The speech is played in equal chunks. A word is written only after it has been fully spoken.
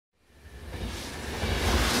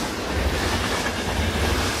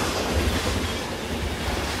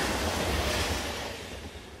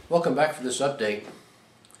Welcome back for this update.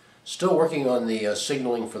 Still working on the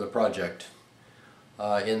signaling for the project.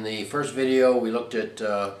 In the first video we looked at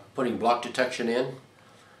putting block detection in,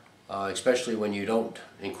 especially when you don't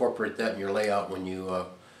incorporate that in your layout when you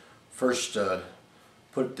first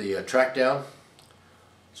put the track down.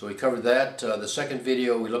 So we covered that. The second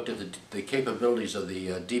video we looked at the capabilities of the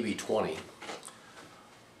DB20.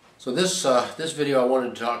 So this video I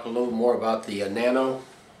wanted to talk a little more about the Nano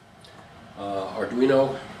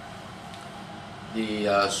Arduino,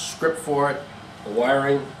 the script for it, the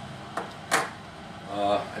wiring.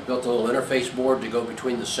 I built a little interface board to go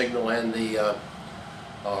between the signal and the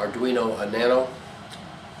Arduino Nano.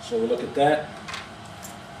 So we'll look at that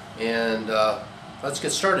and let's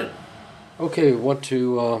get started. Okay, we want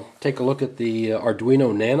to take a look at the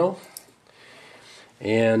Arduino Nano,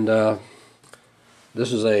 and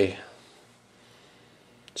this is a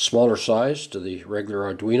smaller size to the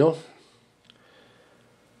regular Arduino.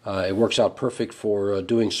 It works out perfect for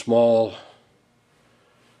doing small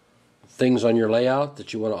things on your layout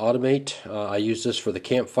that you want to automate. I use this for the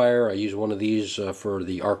campfire. I use one of these for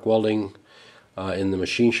the arc welding in the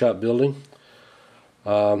machine shop building.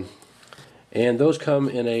 And those come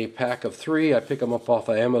in a pack of 3. I pick them up off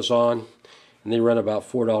of Amazon, and they run about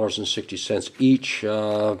 $4.60 each.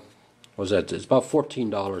 What was that? It's about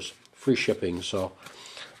 $14 free shipping. So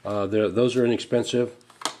those are inexpensive.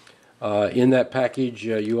 In that package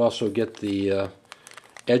you also get the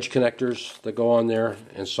edge connectors that go on there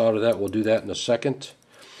and solder that. We'll do that in a second.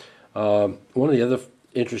 One of the other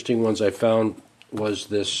interesting ones I found was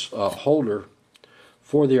this holder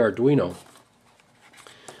for the Arduino.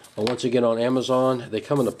 Once again on Amazon, they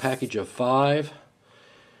come in a package of 5,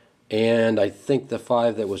 and I think the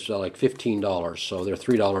 5 that was like $15, so they're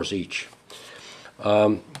 $3 each.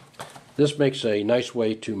 This makes a nice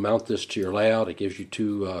way to mount this to your layout. It gives you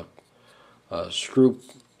 2 screw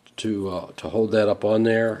to hold that up on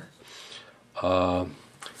there. It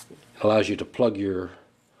allows you to plug your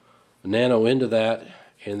Nano into that,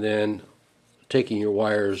 and then taking your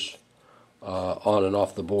wires on and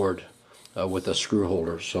off the board with a screw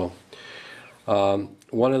holder. So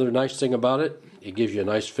one other nice thing about it, it gives you a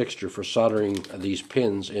nice fixture for soldering these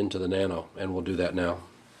pins into the Nano, and we'll do that now.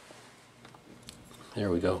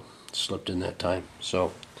 There we go, slipped in that time.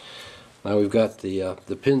 So now we've got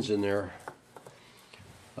the pins in there.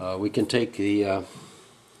 We can take the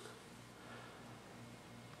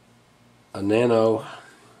a Nano,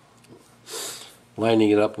 lining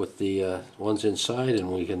it up with the ones inside,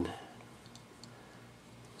 and we can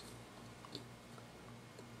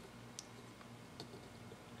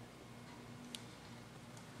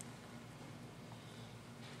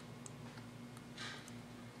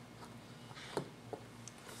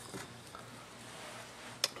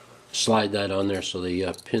slide that on there so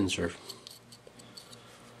the pins are.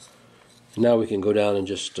 Now we can go down and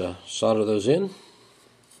just solder those in.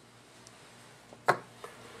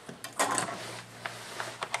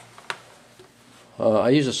 I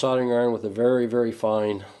use a soldering iron with a very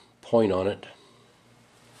fine point on it,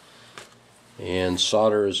 and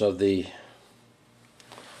solder is of the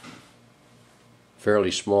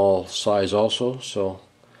fairly small size also, so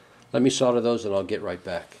let me solder those and I'll get right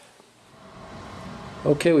back.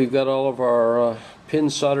 Okay, we've got all of our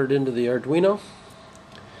pins soldered into the Arduino,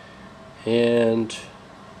 and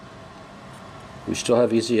we still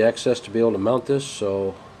have easy access to be able to mount this,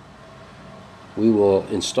 so we will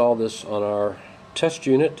install this on our test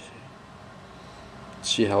unit,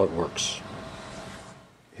 see how it works.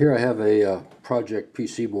 Here I have a project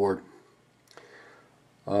PC board.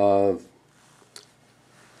 I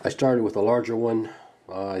started with a larger one.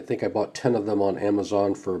 I think I bought 10 of them on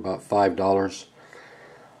Amazon for about $5.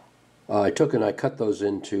 I took and I cut those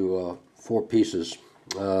into 4 pieces.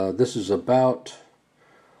 This is about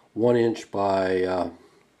 1 inch by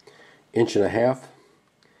inch and a half,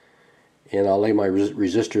 and I'll lay my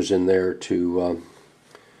resistors in there to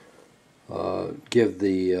give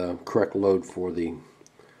the correct load for the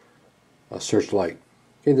searchlight.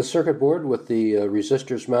 Okay, the circuit board with the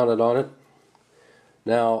resistors mounted on it.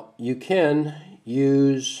 Now you can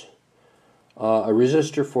use a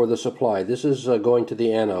resistor for the supply. This is going to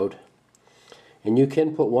the anode, and you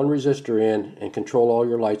can put 1 resistor in and control all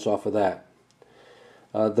your lights off of that.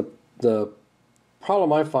 The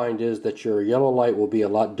problem I find is that your yellow light will be a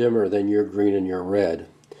lot dimmer than your green and your red.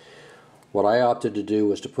 What I opted to do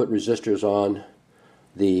was to put resistors on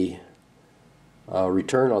the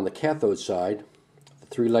return on the cathode side, the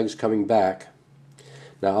 3 legs coming back.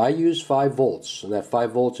 Now I use 5 volts, and that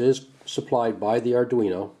 5 volts is supplied by the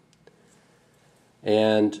Arduino,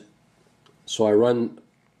 and so I run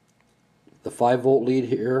the 5 volt lead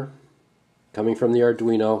here coming from the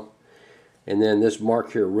Arduino, and then this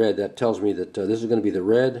mark here, red, that tells me that this is going to be the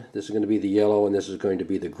red, this is going to be the yellow, and this is going to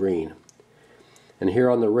be the green. And here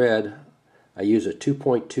on the red, I use a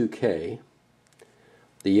 2.2K,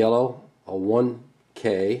 the yellow, a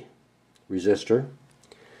 1K resistor,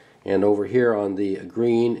 and over here on the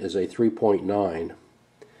green is a 3.9.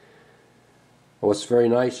 What's very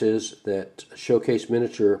nice is that Showcase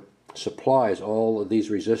Miniature supplies all of these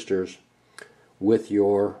resistors with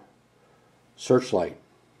your searchlight.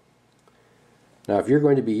 Now if you're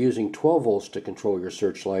going to be using 12 volts to control your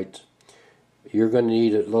searchlight, you're going to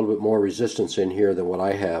need a little bit more resistance in here than what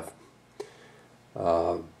I have.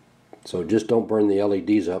 So just don't burn the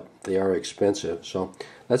LEDs up. They are expensive. So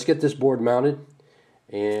let's get this board mounted.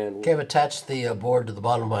 And okay, I've attached the board to the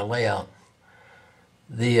bottom of my layout.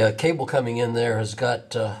 The cable coming in there has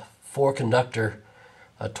got 4 conductor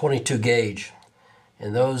 22 gauge,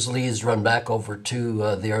 and those leads run back over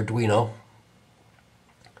to the Arduino.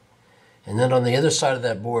 And then on the other side of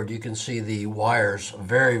that board you can see the wires,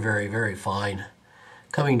 very, very, very fine,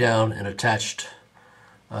 coming down and attached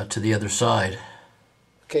to the other side.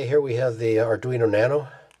 Okay, here we have the Arduino Nano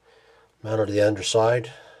mounted to the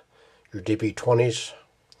underside. Your DB20s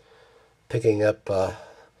picking up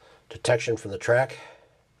detection from the track.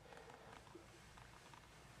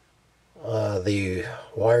 The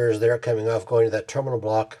wires there coming off going to that terminal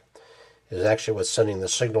block is actually what's sending the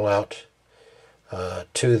signal out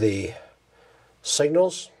to the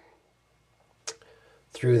signals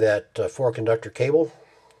through that 4-conductor cable.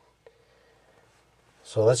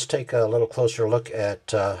 So let's take a little closer look at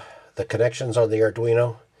the connections on the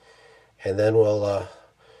Arduino, and then we'll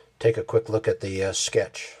take a quick look at the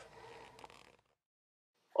sketch.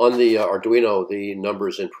 On the Arduino, the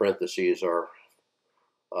numbers in parentheses are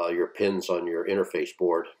your pins on your interface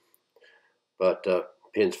board, but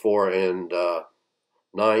pins 4 and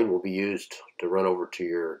 9 will be used to run over to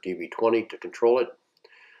your DB20 to control it.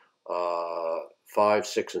 5,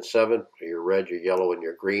 6, and 7 are your red, your yellow, and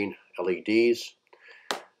your green LEDs.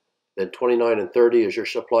 Then 29 and 30 is your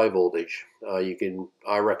supply voltage.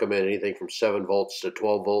 I recommend anything from 7 volts to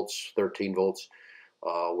 12 volts, 13 volts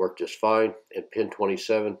work just fine. And pin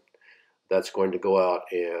 27, that's going to go out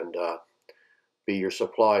and be your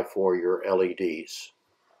supply for your LEDs.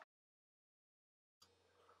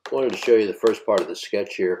 I wanted to show you the first part of the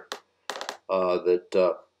sketch here.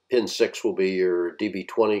 That pin 6 will be your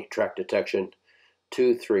DB20 track detection.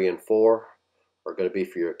 2, 3, and 4 are going to be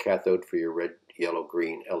for your cathode for your red, yellow,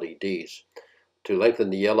 green LEDs. To lengthen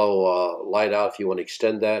the yellow light out, if you want to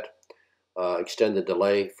extend that, extend the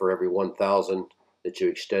delay for every 1,000 that you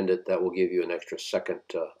extend it. That will give you an extra second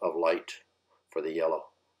of light for the yellow.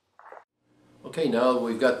 Okay, now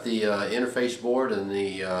we've got the interface board and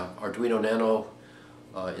the Arduino Nano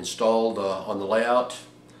installed on the layout.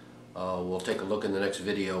 We'll take a look in the next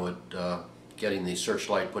video at getting the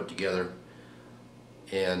searchlight put together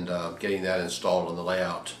and getting that installed on the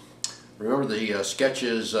layout. Remember, the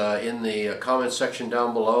sketches in the comment section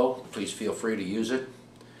down below. Please feel free to use it.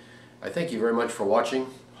 I thank you very much for watching.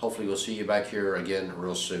 Hopefully we'll see you back here again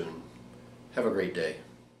real soon. Have a great day.